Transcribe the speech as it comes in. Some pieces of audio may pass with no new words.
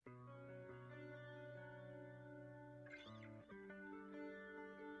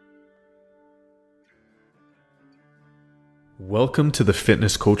Welcome to the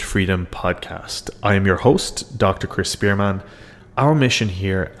Fitness Coach Freedom podcast. I am your host, Dr. Chris Spearman. Our mission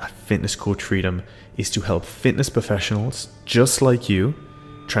here at Fitness Coach Freedom is to help fitness professionals just like you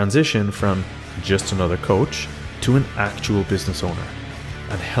transition from just another coach to an actual business owner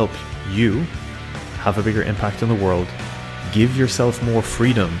and help you have a bigger impact in the world, give yourself more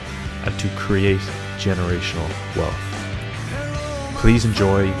freedom, and to create generational wealth. Please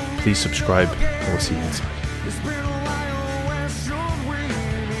enjoy, please subscribe, and we'll see you inside.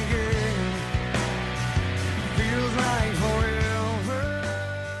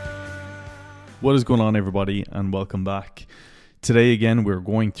 What is going on, everybody, and welcome back. Today again we're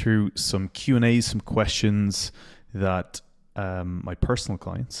going through some Q&As, some questions that my personal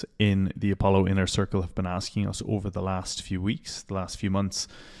clients in the Apollo Inner Circle have been asking us over the last few weeks, the last few months.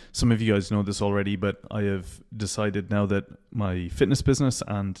 Some of you guys know this already, but I have decided now that my fitness business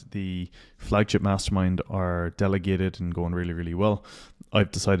and the flagship mastermind are delegated and going really, really well.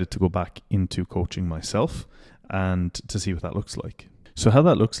 I've decided to go back into coaching myself and to see what that looks like. So how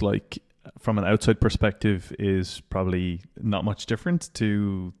that looks like from an outside perspective is probably not much different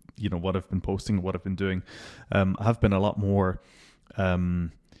to, what I've been posting, what I've been doing. I have been a lot more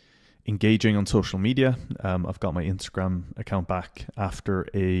engaging on social media. I've got my Instagram account back after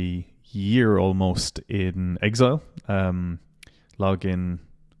a year almost in exile. Login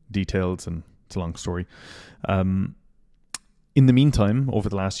details, and it's a long story. In the meantime, over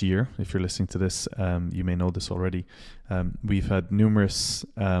the last year, if you're listening to this, you may know this already, we've had numerous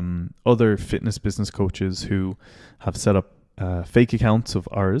other fitness business coaches who have set up fake accounts of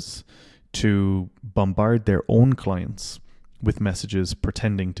ours to bombard their own clients with messages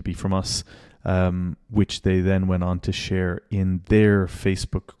pretending to be from us, which they then went on to share in their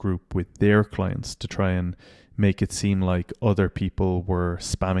Facebook group with their clients to try and make it seem like other people were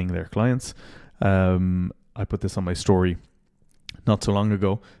spamming their clients. I put this on my story not so long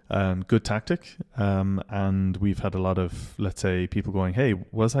ago. Good tactic. And we've had a lot of, let's say, people going, hey,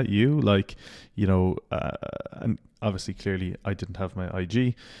 was that you? And obviously, clearly, I didn't have my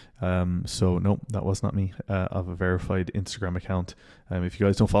IG. So no, that was not me. I have a verified Instagram account. If you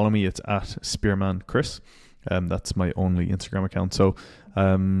guys don't follow me, it's at Spearman Chris. That's my only Instagram account. So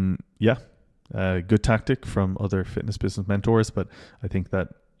good tactic from other fitness business mentors, but I think that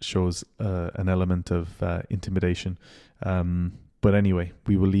shows an element of intimidation. But anyway,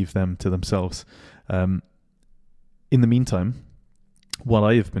 we will leave them to themselves. In the meantime, what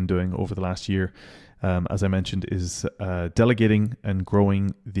I have been doing over the last year, as I mentioned, is delegating and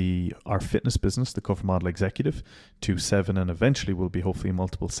growing our fitness business, the Cover Model Executive, to 7 and eventually will be hopefully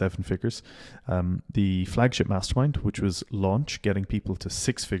multiple 7 figures. The flagship mastermind, which was launched, getting people to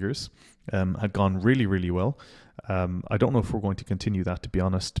 6 figures, had gone really, really well. I don't know if we're going to continue that, to be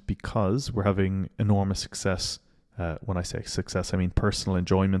honest, because we're having enormous success. When I say success, I mean personal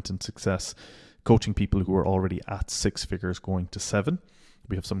enjoyment and success, coaching people who are already at 6 figures going to 7.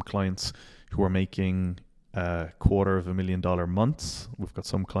 We have some clients who are making $250,000 months. We've got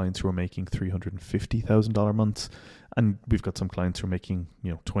some clients who are making $350,000 months. And we've got some clients who are making,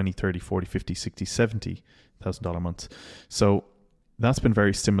 20, 30, 40, 50, 60, $70,000 months. So that's been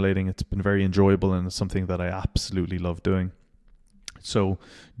very stimulating. It's been very enjoyable, and it's something that I absolutely love doing. So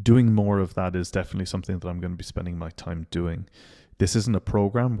doing more of that is definitely something that I'm going to be spending my time doing. This isn't a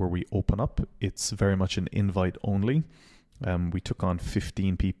program where we open up. It's very much an invite only. We took on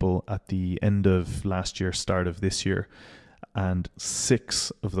 15 people at the end of last year, start of this year, and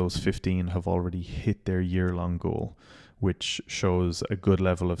 6 of those 15 have already hit their year-long goal, which shows a good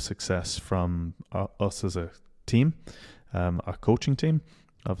level of success from us as a team, our coaching team.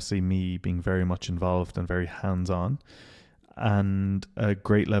 Obviously, me being very much involved and very hands-on, and a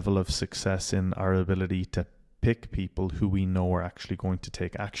great level of success in our ability to pick people who we know are actually going to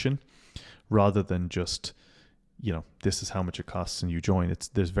take action rather than just, this is how much it costs and you join.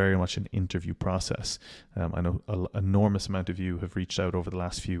 There's very much an interview process. I know an enormous amount of you have reached out over the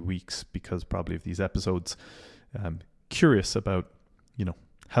last few weeks because probably of these episodes, curious about,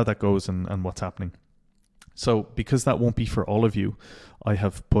 how that goes and what's happening. So because that won't be for all of you, I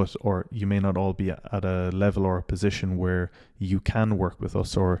have put, or you may not all be at a level or a position where you can work with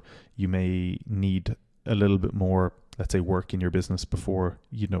us, or you may need a little bit more, let's say, work in your business before,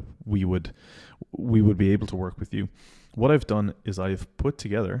 we would be able to work with you. What I've done is I've put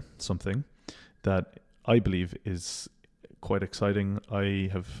together something that I believe is quite exciting. I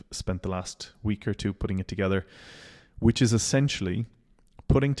have spent the last week or two putting it together, which is essentially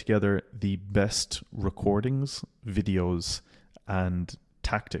putting together the best recordings, videos, and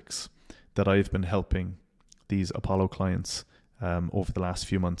tactics that I've been helping these Apollo clients over the last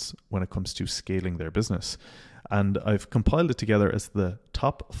few months when it comes to scaling their business. And I've compiled it together as the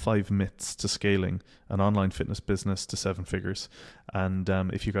top 5 myths to scaling an online fitness business to 7 figures. And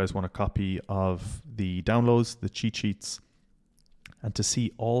if you guys want a copy of the downloads, the cheat sheets, and to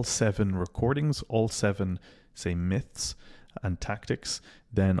see all 7 recordings, all 7, say, myths and tactics,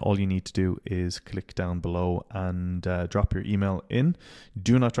 then all you need to do is click down below and drop your email in.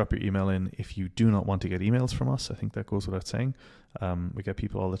 Do not drop your email in if you do not want to get emails from us. I think that goes without saying. We get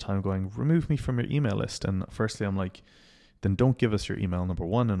people all the time going, remove me from your email list. And firstly, I'm like, then don't give us your email, number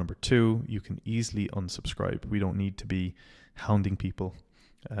 1. And number 2, you can easily unsubscribe. We don't need to be hounding people.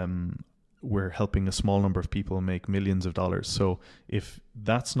 We're helping a small number of people make millions of dollars. So if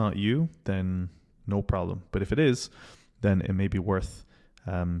that's not you, then no problem. But if it is, then it may be worth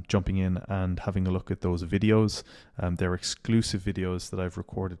jumping in and having a look at those videos. They're exclusive videos that I've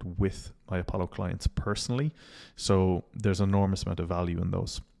recorded with my Apollo clients personally. So there's an enormous amount of value in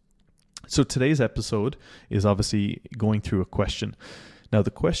those. So today's episode is obviously going through a question. Now,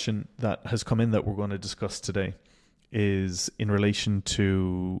 the question that has come in that we're going to discuss today is in relation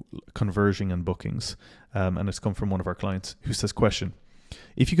to conversion and bookings. And it's come from one of our clients who says, question,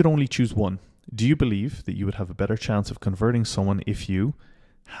 if you could only choose one, do you believe that you would have a better chance of converting someone if you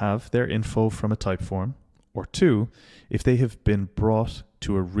have their info from a Typeform, or 2, if they have been brought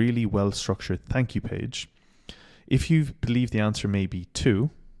to a really well-structured thank you page? If you believe the answer may be 2,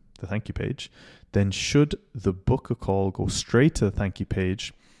 the thank you page, then should the book a call go straight to the thank you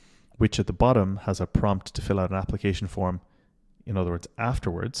page, which at the bottom has a prompt to fill out an application form, in other words,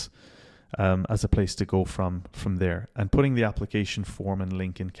 afterwards, as a place to go from there, and putting the application form and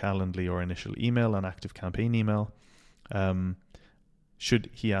link in Calendly or initial email and active campaign email.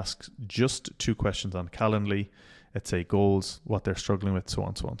 Should he ask just 2 questions on Calendly, let's say goals, what they're struggling with, so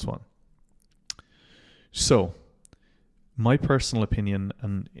on, so on, so on. So my personal opinion,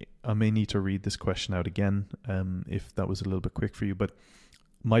 and I may need to read this question out again if that was a little bit quick for you, but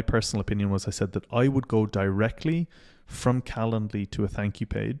my personal opinion was, I said that I would go directly from Calendly to a thank you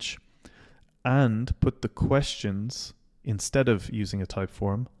page and put the questions, instead of using a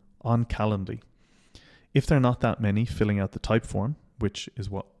Typeform, on Calendly. If there are not that many filling out the Typeform, which is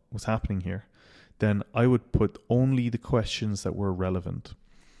what was happening here, then I would put only the questions that were relevant.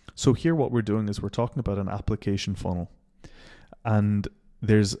 So here what we're doing is we're talking about an application funnel. And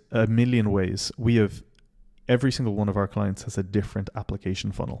there's a million ways. We have, every single one of our clients has a different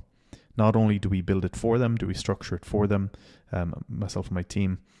application funnel. Not only do we build it for them, do we structure it for them, myself and my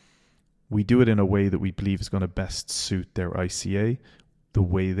team, we do it in a way that we believe is going to best suit their ICA, the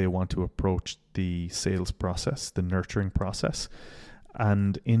way they want to approach the sales process, the nurturing process,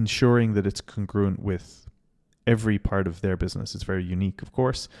 and ensuring that it's congruent with every part of their business. It's very unique, of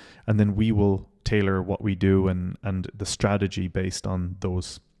course. And then we will tailor what we do and the strategy based on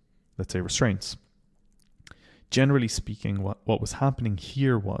those, let's say, restraints. Generally speaking, what was happening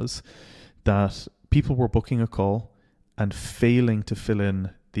here was that people were booking a call and failing to fill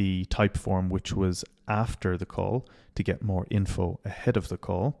in the Typeform, which was after the call, to get more info ahead of the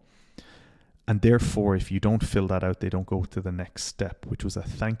call. And therefore, if you don't fill that out, they don't go to the next step, which was a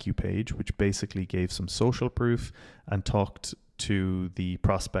thank you page, which basically gave some social proof and talked to the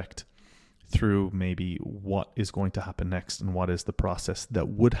prospect through maybe what is going to happen next and what is the process that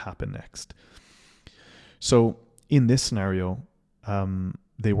would happen next. So in this scenario,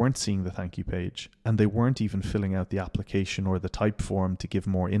 they weren't seeing the thank you page, and they weren't even filling out the application or the Typeform to give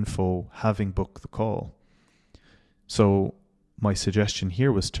more info, having booked the call. So my suggestion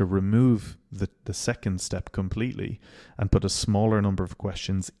here was to remove the second step completely and put a smaller number of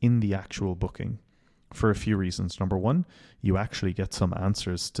questions in the actual booking for a few reasons. Number 1, you actually get some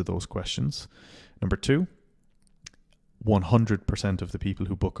answers to those questions. Number 2, 100% of the people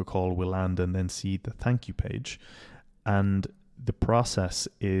who book a call will land and then see the thank you page. And the process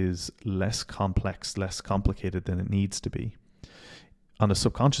is less complex, less complicated than it needs to be. On a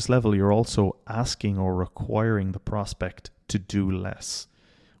subconscious level, you're also asking or requiring the prospect to do less,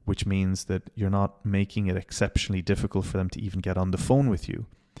 which means that you're not making it exceptionally difficult for them to even get on the phone with you,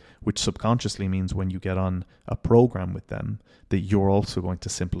 which subconsciously means when you get on a program with them, that you're also going to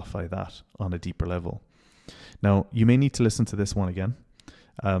simplify that on a deeper level. Now, you may need to listen to this one again,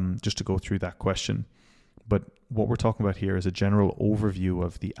 just to go through that question. But what we're talking about here is a general overview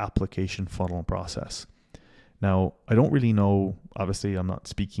of the application funnel process. Now, I don't really know, obviously I'm not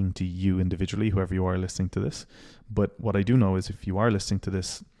speaking to you individually, whoever you are listening to this, but what I do know is if you are listening to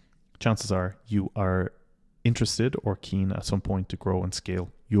this, chances are you are interested or keen at some point to grow and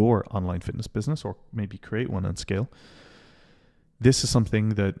scale your online fitness business, or maybe create one and scale. This is something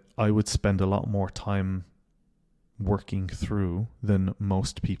that I would spend a lot more time working through than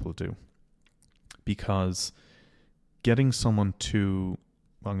most people do, because getting someone to,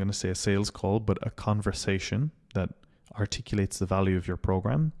 I'm going to say a sales call, but a conversation that articulates the value of your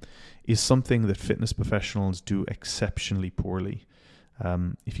program is something that fitness professionals do exceptionally poorly.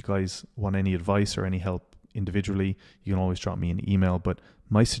 If you guys want any advice or any help individually, you can always drop me an email, but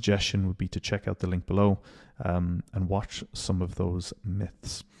my suggestion would be to check out the link below and watch some of those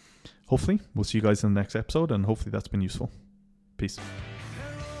myths. Hopefully, we'll see you guys in the next episode, and hopefully that's been useful. Peace.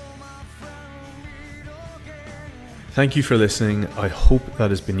 Thank you for listening. I hope that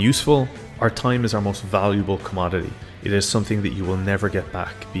has been useful. Our time is our most valuable commodity. It is something that you will never get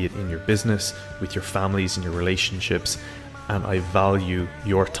back, be it in your business, with your families, and your relationships. And I value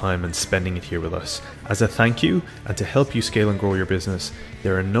your time and spending it here with us. As a thank you, and to help you scale and grow your business,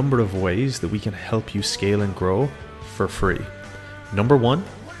 there are a number of ways that we can help you scale and grow for free. Number one,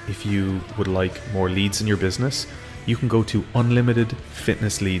 if you would like more leads in your business, you can go to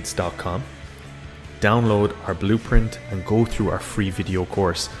unlimitedfitnessleads.com. Download our blueprint and go through our free video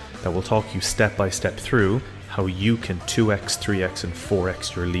course that will talk you step by step through how you can 2x, 3x, and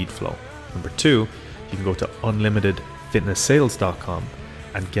 4x your lead flow. Number two, you can go to unlimitedfitnesssales.com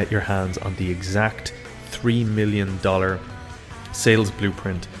and get your hands on the exact $3 million sales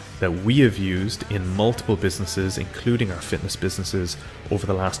blueprint that we have used in multiple businesses, including our fitness businesses, over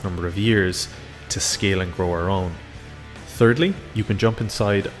the last number of years to scale and grow our own. Thirdly, you can jump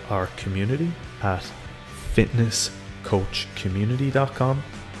inside our community at fitnesscoachcommunity.com.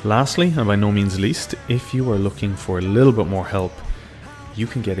 Lastly, and by no means least, if you are looking for a little bit more help, you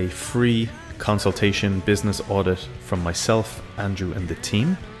can get a free consultation business audit from myself, Andrew, and the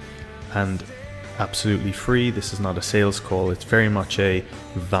team. And absolutely free. This is not a sales call. It's very much a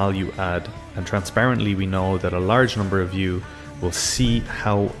value add. And transparently, we know that a large number of you will see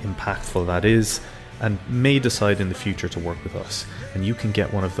how impactful that is and may decide in the future to work with us. And you can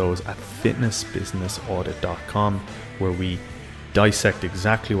get one of those at fitnessbusinessaudit.com, where we dissect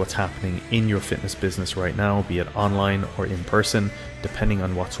exactly what's happening in your fitness business right now, be it online or in person, depending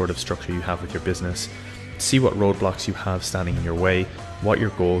on what sort of structure you have with your business. See what roadblocks you have standing in your way, what your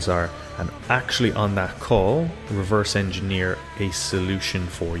goals are, and actually on that call, reverse engineer a solution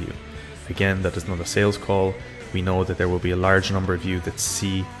for you. Again, that is not a sales call. We know that there will be a large number of you that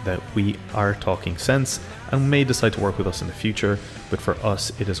see that we are talking sense and may decide to work with us in the future, but for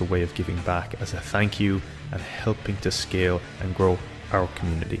us, it is a way of giving back as a thank you and helping to scale and grow our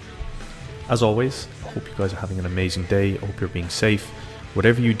community. As always, I hope you guys are having an amazing day. I hope you're being safe.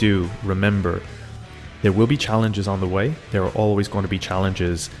 Whatever you do, remember, there will be challenges on the way. There are always going to be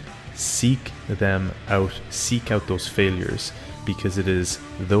challenges. Seek them out. Seek out those failures, because it is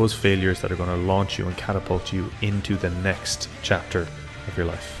those failures that are going to launch you and catapult you into the next chapter of your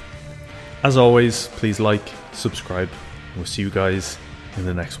life. As always, please like, subscribe, and we'll see you guys in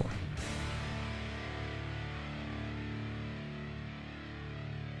the next one.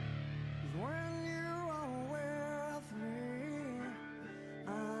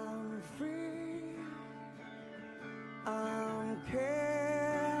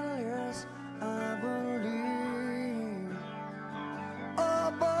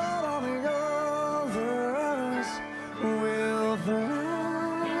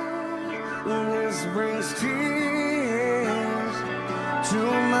 This brings tears to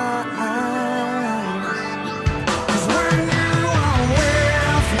my eyes.